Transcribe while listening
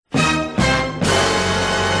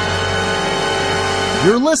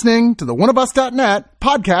You're listening to the oneofus.net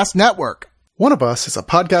podcast network. One of Us is a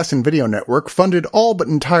podcast and video network funded all but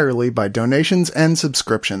entirely by donations and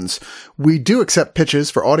subscriptions. We do accept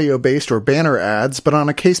pitches for audio-based or banner ads, but on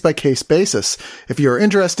a case-by-case basis. If you're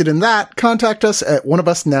interested in that, contact us at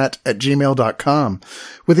oneofusnet@gmail.com.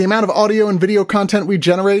 With the amount of audio and video content we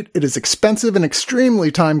generate, it is expensive and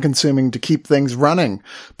extremely time-consuming to keep things running.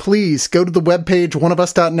 Please go to the webpage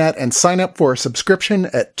oneofus.net and sign up for a subscription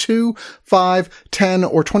at $2, $5, $10,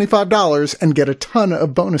 or $25 and get a ton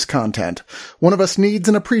of bonus content. One of Us needs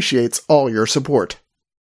and appreciates all your support.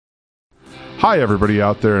 Hi, everybody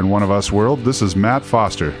out there in One of Us world. This is Matt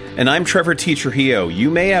Foster. And I'm Trevor T. Trujillo.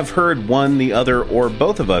 You may have heard one, the other, or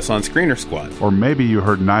both of us on Screener Squad. Or maybe you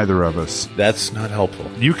heard neither of us. That's not helpful.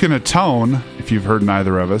 You can atone, if you've heard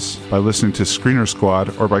neither of us, by listening to Screener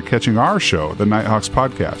Squad or by catching our show, the Nighthawks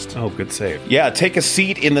Podcast. Oh, good save. Yeah, take a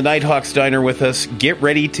seat in the Nighthawks Diner with us. Get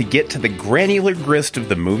ready to get to the granular grist of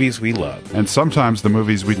the movies we love. And sometimes the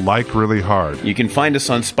movies we like really hard. You can find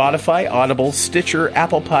us on Spotify, Audible, Stitcher,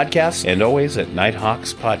 Apple Podcasts, and always at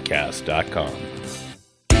nighthawkspodcast.com.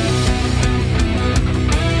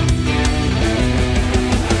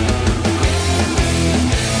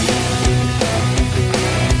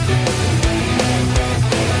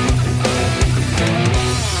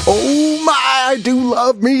 I do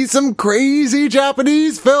love me some crazy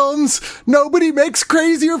Japanese films. Nobody makes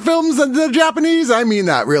crazier films than the Japanese. I mean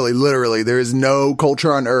that really, literally. There is no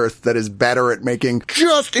culture on earth that is better at making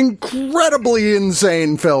just incredibly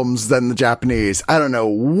insane films than the Japanese. I don't know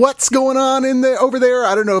what's going on over there.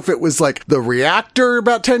 I don't know if it was like the reactor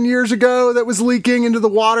about 10 years ago that was leaking into the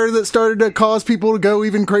water that started to cause people to go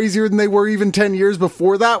even crazier than they were even 10 years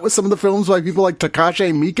before that with some of the films by people like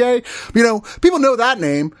Takashi Miike. You know, people know that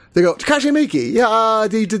name. They go, Takashi Miike. Yeah,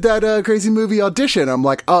 he did that crazy movie Audition. I'm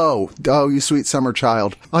like, oh, you sweet summer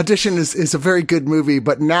child. Audition is a very good movie,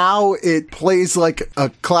 but now it plays like a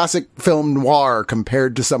classic film noir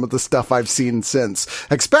compared to some of the stuff I've seen since.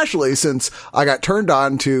 Especially since I got turned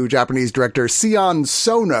on to Japanese director Sion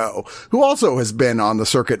Sono, who also has been on the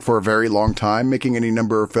circuit for a very long time, making any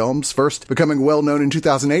number of films. First, becoming well known in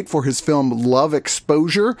 2008 for his film Love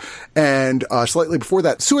Exposure, and slightly before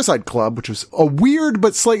that, Suicide Club, which was a weird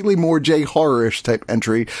but slightly more J horror-ish type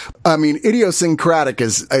entry. I mean, idiosyncratic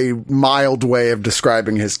is a mild way of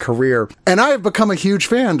describing his career. And I have become a huge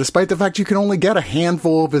fan, despite the fact you can only get a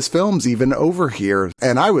handful of his films even over here.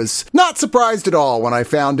 And I was not surprised at all when I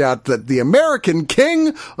found out that the American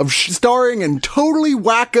king of starring in totally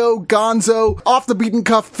wacko, gonzo,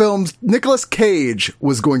 off-the-beaten-cuff films, Nicolas Cage,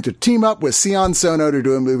 was going to team up with Sion Sono to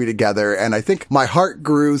do a movie together. And I think my heart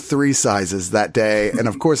grew 3 sizes that day. And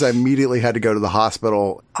of course, I immediately had to go to the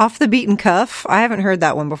hospital. Off the beaten cuff? I haven't heard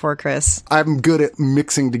that one before, Chris. I'm good at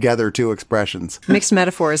mixing together 2 expressions. Mixed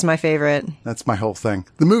metaphor is my favorite. That's my whole thing.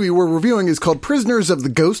 The movie we're reviewing is called Prisoners of the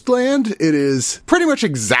Ghostland. It is pretty much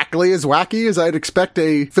exactly as wacky as I'd expect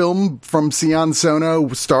a film from Sion Sono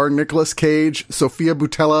starring Nicolas Cage, Sophia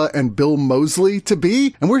Boutella, and Bill Moseley to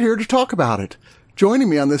be, and we're here to talk about it. Joining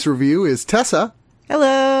me on this review is Tessa.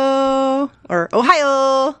 Hello. Or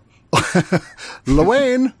Ohio.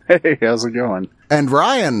 Lawayne. Hey, how's it going? And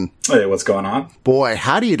Ryan. Hey, what's going on? Boy,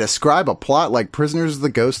 how do you describe a plot like Prisoners of the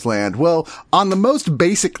Ghostland? Well, on the most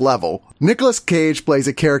basic level, Nicolas Cage plays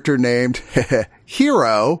a character named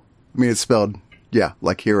Hero. I mean, it's spelled, yeah,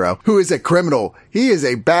 like hero, who is a criminal. He is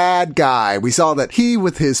a bad guy. We saw that he,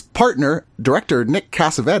 with his partner, director Nick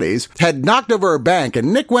Cassavetes, had knocked over a bank,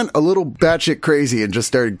 and Nick went a little batshit crazy and just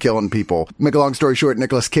started killing people. Make a long story short,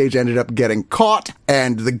 Nicolas Cage ended up getting caught,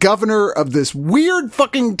 and the governor of this weird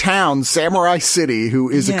fucking town, Samurai City, who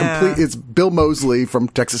is it's Bill Moseley from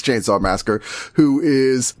Texas Chainsaw Massacre, who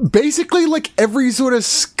is basically like every sort of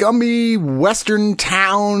scummy Western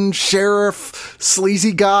town sheriff,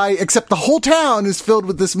 sleazy guy, except the whole town is filled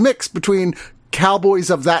with this mix between cowboys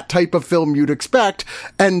of that type of film you'd expect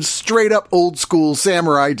and straight up old school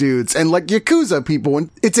samurai dudes and like Yakuza people. And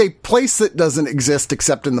it's a place that doesn't exist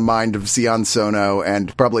except in the mind of Sion Sono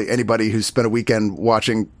and probably anybody who's spent a weekend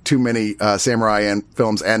watching too many samurai and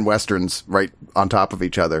films and westerns right on top of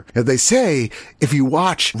each other. And they say if you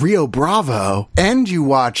watch Rio Bravo and you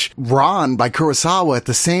watch Ran by Kurosawa at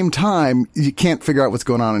the same time, you can't figure out what's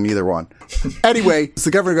going on in either one. Anyway, so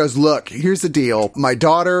the governor goes, look, here's the deal. My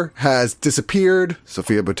daughter has disappeared disappeared.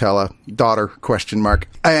 Sophia Boutella, daughter, question mark.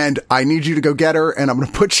 And I need you to go get her, and I'm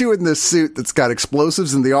going to put you in this suit that's got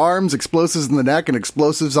explosives in the arms, explosives in the neck, and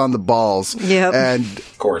explosives on the balls. Yep. And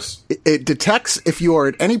Of course. it detects if you are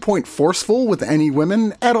at any point forceful with any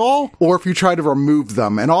women at all, or if you try to remove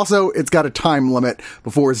them. And also, it's got a time limit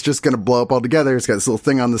before it's just going to blow up altogether. It's got this little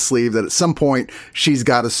thing on the sleeve that at some point she's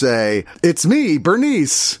got to say, "It's me,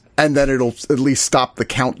 Bernice." And then it'll at least stop the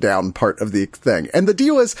countdown part of the thing. And the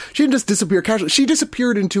deal is, she didn't just disappear casually. She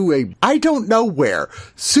disappeared into a, I don't know where,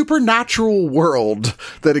 supernatural world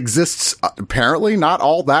that exists apparently not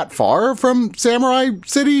all that far from Samurai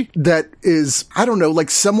City. That is, I don't know,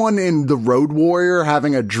 like someone in The Road Warrior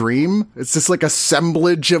having a dream. It's just like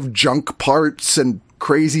assemblage of junk parts and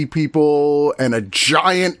crazy people and a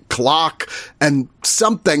giant clock and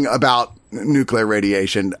something about nuclear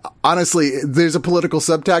radiation. Honestly, there's a political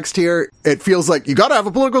subtext here. It feels like you gotta have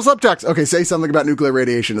a political subtext. Okay, say something about nuclear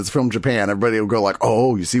radiation. It's from Japan. Everybody will go like,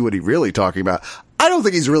 oh, you see what he's really talking about. I don't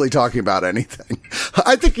think he's really talking about anything.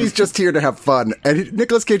 I think he's just here to have fun. And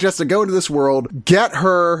Nicolas Cage has to go into this world, get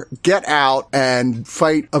her, get out, and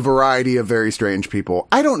fight a variety of very strange people.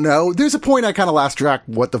 I don't know. There's a point I kind of lost track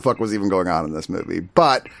what the fuck was even going on in this movie.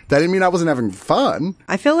 But that didn't mean I wasn't having fun.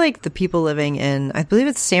 I feel like the people living in, I believe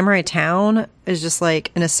it's Samurai Town, is just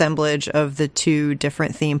like an assemblage of the two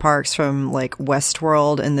different theme parks from like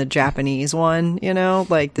Westworld and the Japanese one, you know,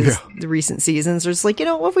 like the recent seasons are just like, you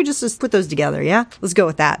know, what if we just put those together? Yeah, let's go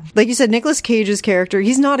with that. Like you said, Nicolas Cage's character,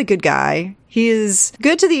 he's not a good guy. He is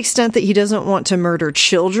good to the extent that he doesn't want to murder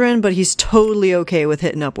children, but he's totally okay with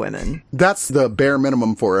hitting up women. That's the bare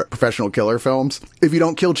minimum for professional killer films. If you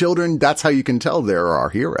don't kill children, that's how you can tell they're our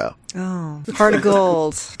hero. Oh, heart of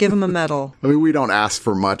gold. Give him a medal. I mean, we don't ask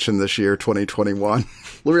for much in this year, 2021.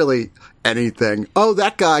 Really, anything. Oh,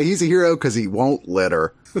 that guy, he's a hero because he won't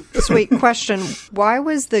litter. So wait, question. Why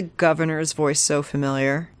was the governor's voice so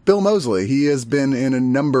familiar? Bill Moseley. He has been in a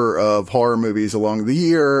number of horror movies along the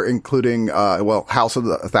year, including, House of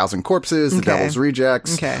a Thousand Corpses, The Devil's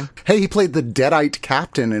Rejects. Okay. Hey, he played the Deadite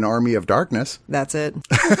captain in Army of Darkness. That's it.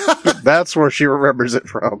 That's where she remembers it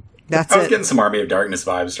from. That's I was it. getting some Army of Darkness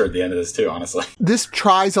vibes toward the end of this too, honestly. This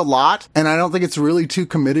tries a lot, and I don't think it's really too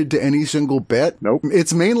committed to any single bit. Nope.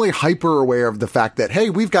 It's mainly hyper aware of the fact that, hey,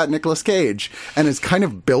 we've got Nicolas Cage, and it's kind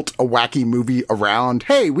of built a wacky movie around,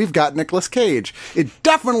 hey, we've got Nicolas Cage. It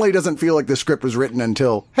definitely doesn't feel like the script was written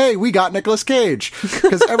until, hey, we got Nicolas Cage.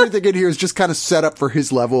 Because everything in here is just kind of set up for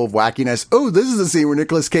his level of wackiness. Oh, this is a scene where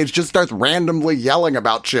Nicolas Cage just starts randomly yelling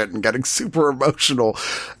about shit and getting super emotional.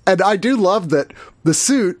 And I do love that the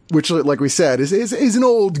suit, which, like we said, is an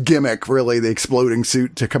old gimmick, really, the exploding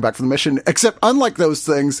suit to come back from the mission. Except, unlike those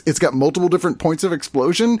things, it's got multiple different points of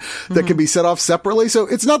explosion that can be set off separately. So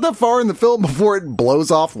it's not that far in the film before it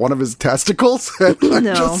blows off one of his testicles. And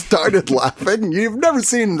I just started laughing. You've never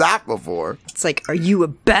seen that before. It's like, are you a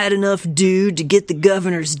bad enough dude to get the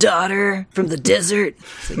governor's daughter from the desert?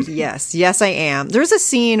 It's like, yes, I am. There's a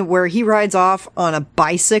scene where he rides off on a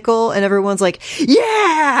bicycle and everyone's like,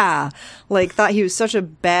 yeah! Like, thought he was such a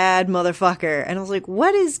bad motherfucker. And I was like,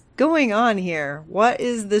 what is going on here? What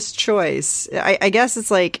is this choice? I guess it's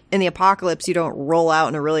like, in the apocalypse, you don't roll out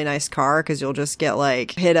in a really nice car because you'll just get,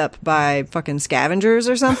 like, hit up by fucking scavengers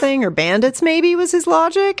or something, or bandits maybe was his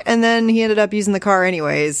logic. And then he ended up using the car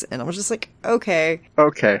anyways. And I was just like, okay.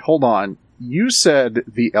 Okay, hold on. You said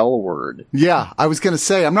the L word. Yeah, I was going to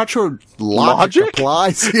say, I'm not sure logic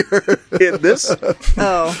applies here. In this?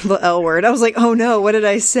 Oh, the L word. I was like, oh no, what did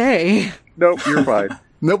I say? Nope, you're fine.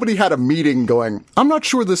 Nobody had a meeting going, I'm not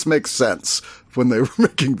sure this makes sense when they were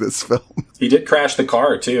making this film. He did crash the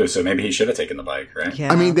car too, so maybe he should have taken the bike, right?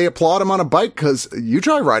 Yeah. I mean, they applaud him on a bike because you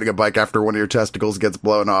try riding a bike after one of your testicles gets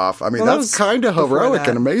blown off. I mean, Well, that's kind of heroic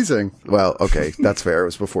and amazing. Well, okay, that's fair. It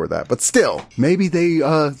was before that. But still, maybe they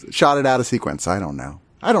shot it out of sequence. I don't know.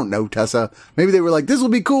 I don't know, Tessa. Maybe they were like, this will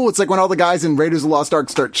be cool. It's like when all the guys in Raiders of the Lost Ark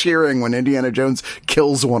start cheering when Indiana Jones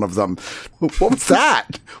kills one of them. What was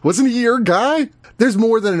that? Wasn't he your guy? There's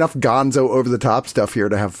more than enough gonzo over-the-top stuff here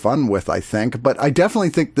to have fun with, I think. But I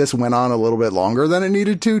definitely think this went on a little bit longer than it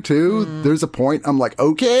needed to, too. There's a point I'm like,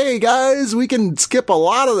 okay, guys, we can skip a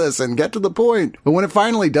lot of this and get to the point. But when it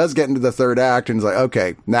finally does get into the third act, and it's like,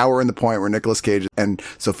 okay, now we're in the point where Nicolas Cage and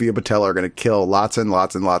Sophia Boutella are going to kill lots and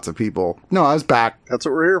lots and lots of people. No, I was back. That's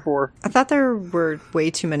what we're here for. I thought there were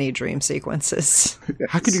way too many dream sequences.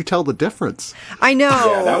 How could you tell the difference? I know.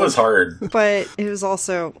 Yeah, that was hard. But it was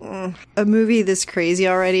also a movie this crazy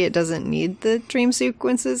already. It doesn't need the dream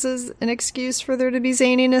sequences as an excuse for there to be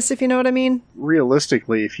zaniness, if you know what I mean.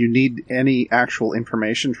 Realistically, if you need any actual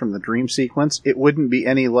information from the dream sequence, it wouldn't be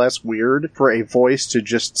any less weird for a voice to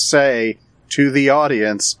just say to the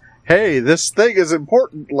audience, hey, this thing is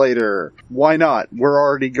important later. Why not? We're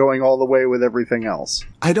already going all the way with everything else.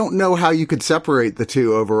 I don't know how you could separate the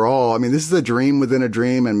two overall. I mean, this is a dream within a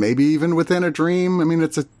dream, and maybe even within a dream. I mean,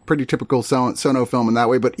 it's a pretty typical Sono film in that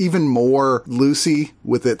way, but even more Lucy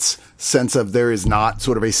with its sense of there is not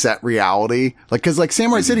sort of a set reality. Like, cause like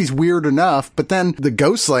Samurai City's weird enough, but then the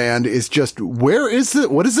Ghostland is just, where is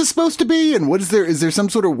it? What is this supposed to be? And is there some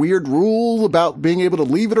sort of weird rule about being able to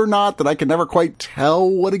leave it or not that I can never quite tell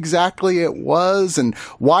what exactly it was? And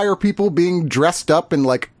why are people being dressed up in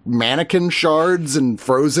like mannequin shards and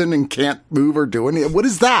frozen and can't move or do anything? What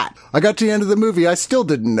is that? I got to the end of the movie. I still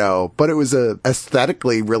didn't know, but it was a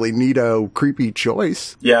aesthetically really neato, creepy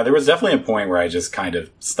choice. Yeah, there was definitely a point where I just kind of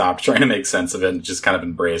stopped trying to make sense of it and just kind of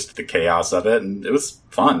embraced the chaos of it. And it was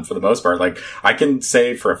fun for the most part. Like, I can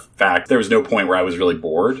say for a fact there was no point where I was really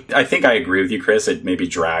bored. I think I agree with you, Chris. It maybe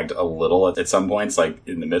dragged a little at some points, like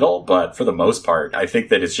in the middle, but for the most part, I think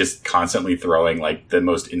that it's just constantly throwing like the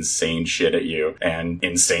most insane shit at you and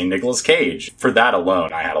insane Nicolas Cage. For that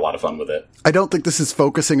alone, I had a lot of fun with it. I don't think this is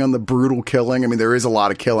focusing on the brutal killing. I mean, there is a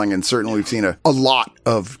lot of killing, and certainly we've seen a lot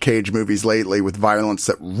of Cage movies lately with violence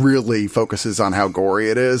that really focuses on how gory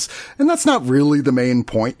it is. And that's not really the main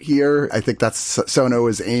point here. I think that's Sono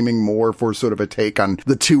is aiming more for sort of a take on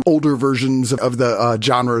the two older versions of the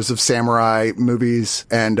genres of samurai movies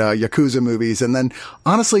and Yakuza movies. And then,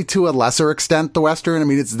 honestly, to a lesser extent, the Western. I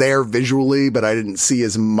mean, it's there visually, but I didn't see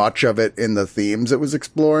as much of it in the themes it was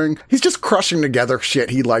exploring. He's just crushing together shit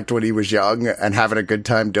he liked when he was young and having a good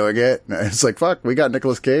time doing it. And it's like, fuck, we got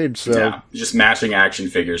Nicolas Cage. So. Yeah, just mashing action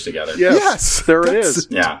figures together. Yes, there it is.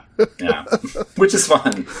 Yeah. Yeah, which is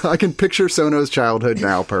fun. I can picture Sono's childhood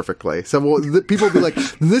now perfectly. So people will be like,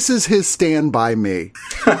 this is his Stand By Me.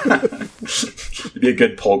 It'd be a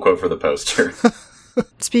good poll quote for the poster.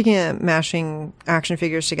 Speaking of mashing action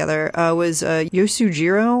figures together, was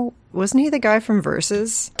Yosujiro, wasn't he the guy from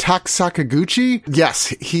Versus? Tak Sakaguchi? Yes,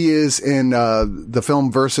 he is in the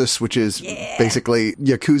film Versus, which is basically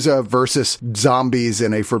Yakuza versus zombies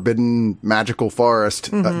in a forbidden magical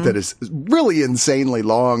forest that is really insanely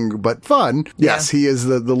long, but fun. Yes, he is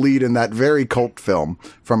the lead in that very cult film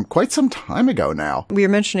from quite some time ago now. We were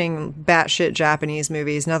mentioning batshit Japanese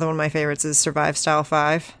movies. Another one of my favorites is Survive Style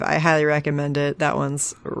 5. I highly recommend it. That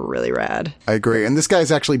one's really rad. I agree. And this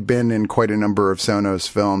guy's actually been in quite a number of Sono's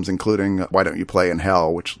films, including Why Don't You Play in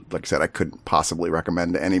Hell, which, like I said, I couldn't possibly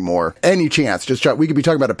recommend anymore. Any chance. We could be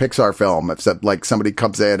talking about a Pixar film, except like somebody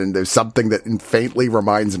comes in and there's something that faintly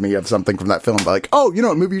reminds me of something from that film. Like, oh, you know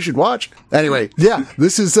what movie you should watch? Anyway, yeah,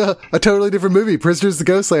 this is a totally different movie, Prisoners of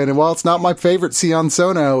the Ghostland. And while it's not my favorite Sion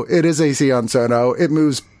Sono, it is a Sion Sono. It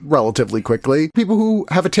moves relatively quickly. People who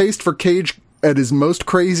have a taste for Cage at his most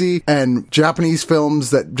crazy and Japanese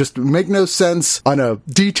films that just make no sense on a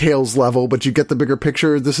details level, but you get the bigger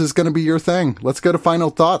picture, this is going to be your thing. Let's go to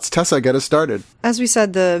final thoughts. Tessa, get us started. As we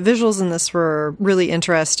said, the visuals in this were really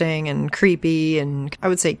interesting and creepy and I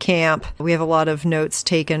would say camp. We have a lot of notes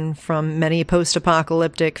taken from many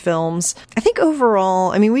post-apocalyptic films. I think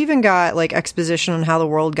overall, I mean, we even got like exposition on how the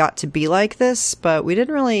world got to be like this, but we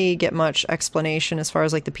didn't really get much explanation as far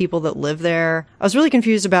as like the people that live there. I was really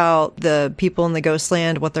confused about the people in the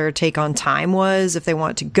Ghostland, what their take on time was, if they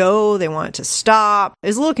want to go, they want to stop. It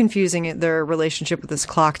was a little confusing, their relationship with this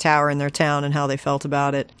clock tower in their town and how they felt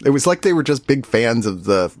about it. It was like they were just big fans of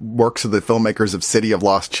the works of the filmmakers of City of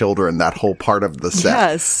Lost Children, that whole part of the set.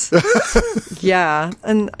 Yes. Yeah.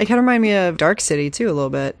 And it kind of reminded me of Dark City too, a little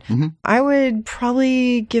bit. Mm-hmm. I would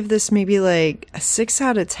probably give this maybe like a 6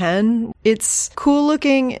 out of 10. It's cool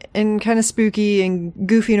looking and kind of spooky and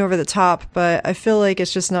goofy and over the top, but I feel like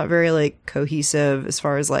it's just not very like cohesive as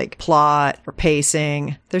far as like plot or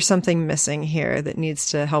pacing. There's something missing here that needs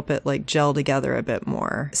to help it like gel together a bit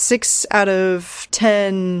more. 6 out of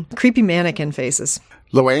 10 creepy mannequin faces.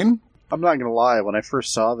 Luane? I'm not going to lie, when I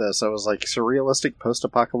first saw this, I was like, surrealistic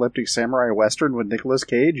post-apocalyptic samurai western with Nicolas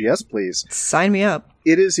Cage? Yes, please. Sign me up.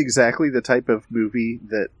 It is exactly the type of movie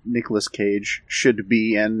that Nicolas Cage should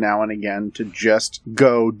be in now and again, to just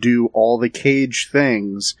go do all the Cage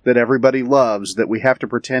things that everybody loves that we have to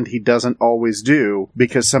pretend he doesn't always do,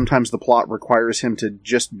 because sometimes the plot requires him to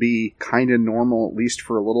just be kind of normal, at least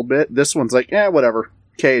for a little bit. This one's like, whatever.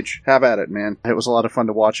 Cage, have at it, man. It was a lot of fun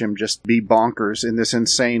to watch him just be bonkers in this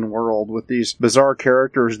insane world with these bizarre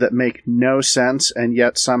characters that make no sense and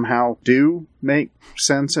yet somehow do make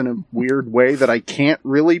sense in a weird way that I can't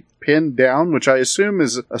really pin down, which I assume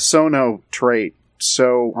is a Sono trait.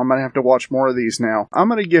 So I'm going to have to watch more of these now. I'm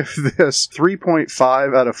going to give this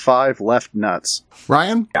 3.5 out of 5 left nuts.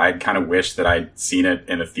 Ryan? I kind of wish that I'd seen it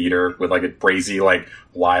in a theater with like a crazy like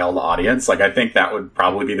wild audience. Like, I think that would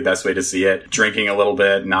probably be the best way to see it. Drinking a little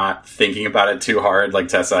bit, not thinking about it too hard. Like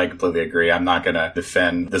Tessa, I completely agree. I'm not going to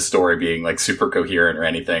defend the story being like super coherent or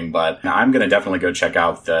anything, but I'm going to definitely go check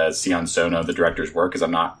out the Sion Sono, the director's work, because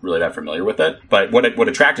I'm not really that familiar with it. But what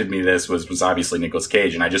attracted me to this was obviously Nicolas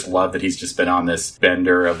Cage, and I just love that he's just been on this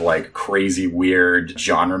bender of like crazy, weird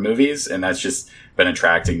genre movies, and that's just been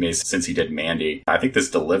attracting me since he did Mandy. I think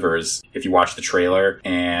this delivers. If you watch the trailer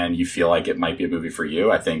and you feel like it might be a movie for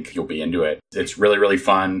you, I think you'll be into it. It's really, really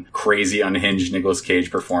fun, crazy, unhinged Nicolas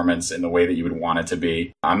Cage performance in the way that you would want it to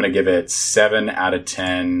be. I'm going to give it 7 out of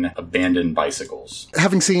 10 abandoned bicycles.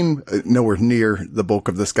 Having seen nowhere near the bulk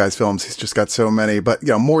of this guy's films, he's just got so many, but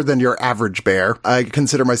more than your average bear, I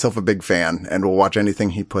consider myself a big fan and will watch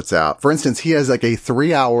anything he puts out. For instance, he has like a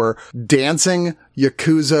 3-hour dancing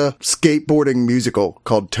Yakuza skateboarding musical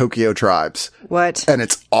called Tokyo Tribes. What? And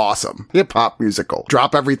it's awesome. Hip-hop musical.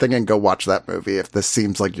 Drop everything and go watch that movie if this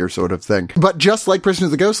seems like your sort of thing. But just like Prisoners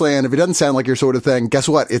of the Ghostland, if it doesn't sound like your sort of thing, guess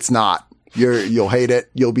what? It's not. You'll hate it.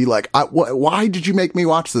 You'll be like, why did you make me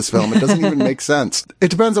watch this film? It doesn't even make sense. It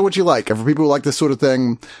depends on what you like. And for people who like this sort of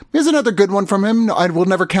thing, here's another good one from him. I will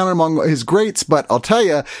never count him among his greats, but I'll tell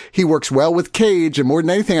you, he works well with Cage. And more than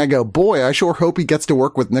anything, I go, boy, I sure hope he gets to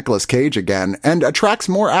work with Nicolas Cage again and attracts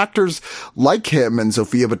more actors like him and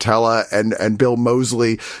Sophia Boutella and Bill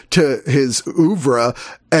Moseley to his oeuvre.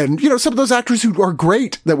 And, some of those actors who are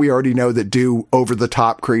great that we already know that do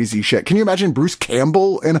over-the-top crazy shit. Can you imagine Bruce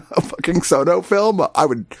Campbell in a fucking Sono film? I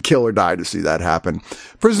would kill or die to see that happen.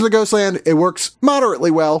 Prisoners of the Ghostland, it works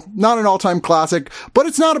moderately well. Not an all-time classic, but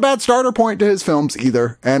it's not a bad starter point to his films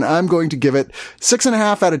either. And I'm going to give it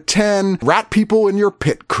 6.5 out of 10 rat people in your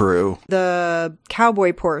pit crew. The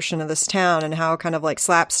cowboy portion of this town and how kind of like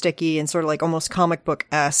slapsticky and sort of like almost comic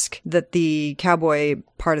book-esque that the cowboy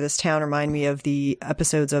part of this town remind me of the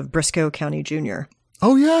episodes of Briscoe County Jr.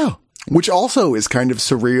 Oh, yeah. Which also is kind of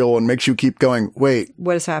surreal and makes you keep going, wait.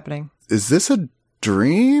 What is happening? Is this a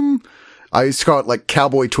dream? I used to call it like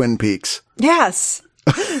Cowboy Twin Peaks. Yes.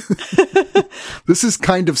 This is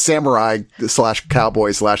kind of samurai / cowboy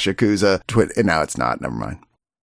 / Yakuza twin. No, it's not. Never mind.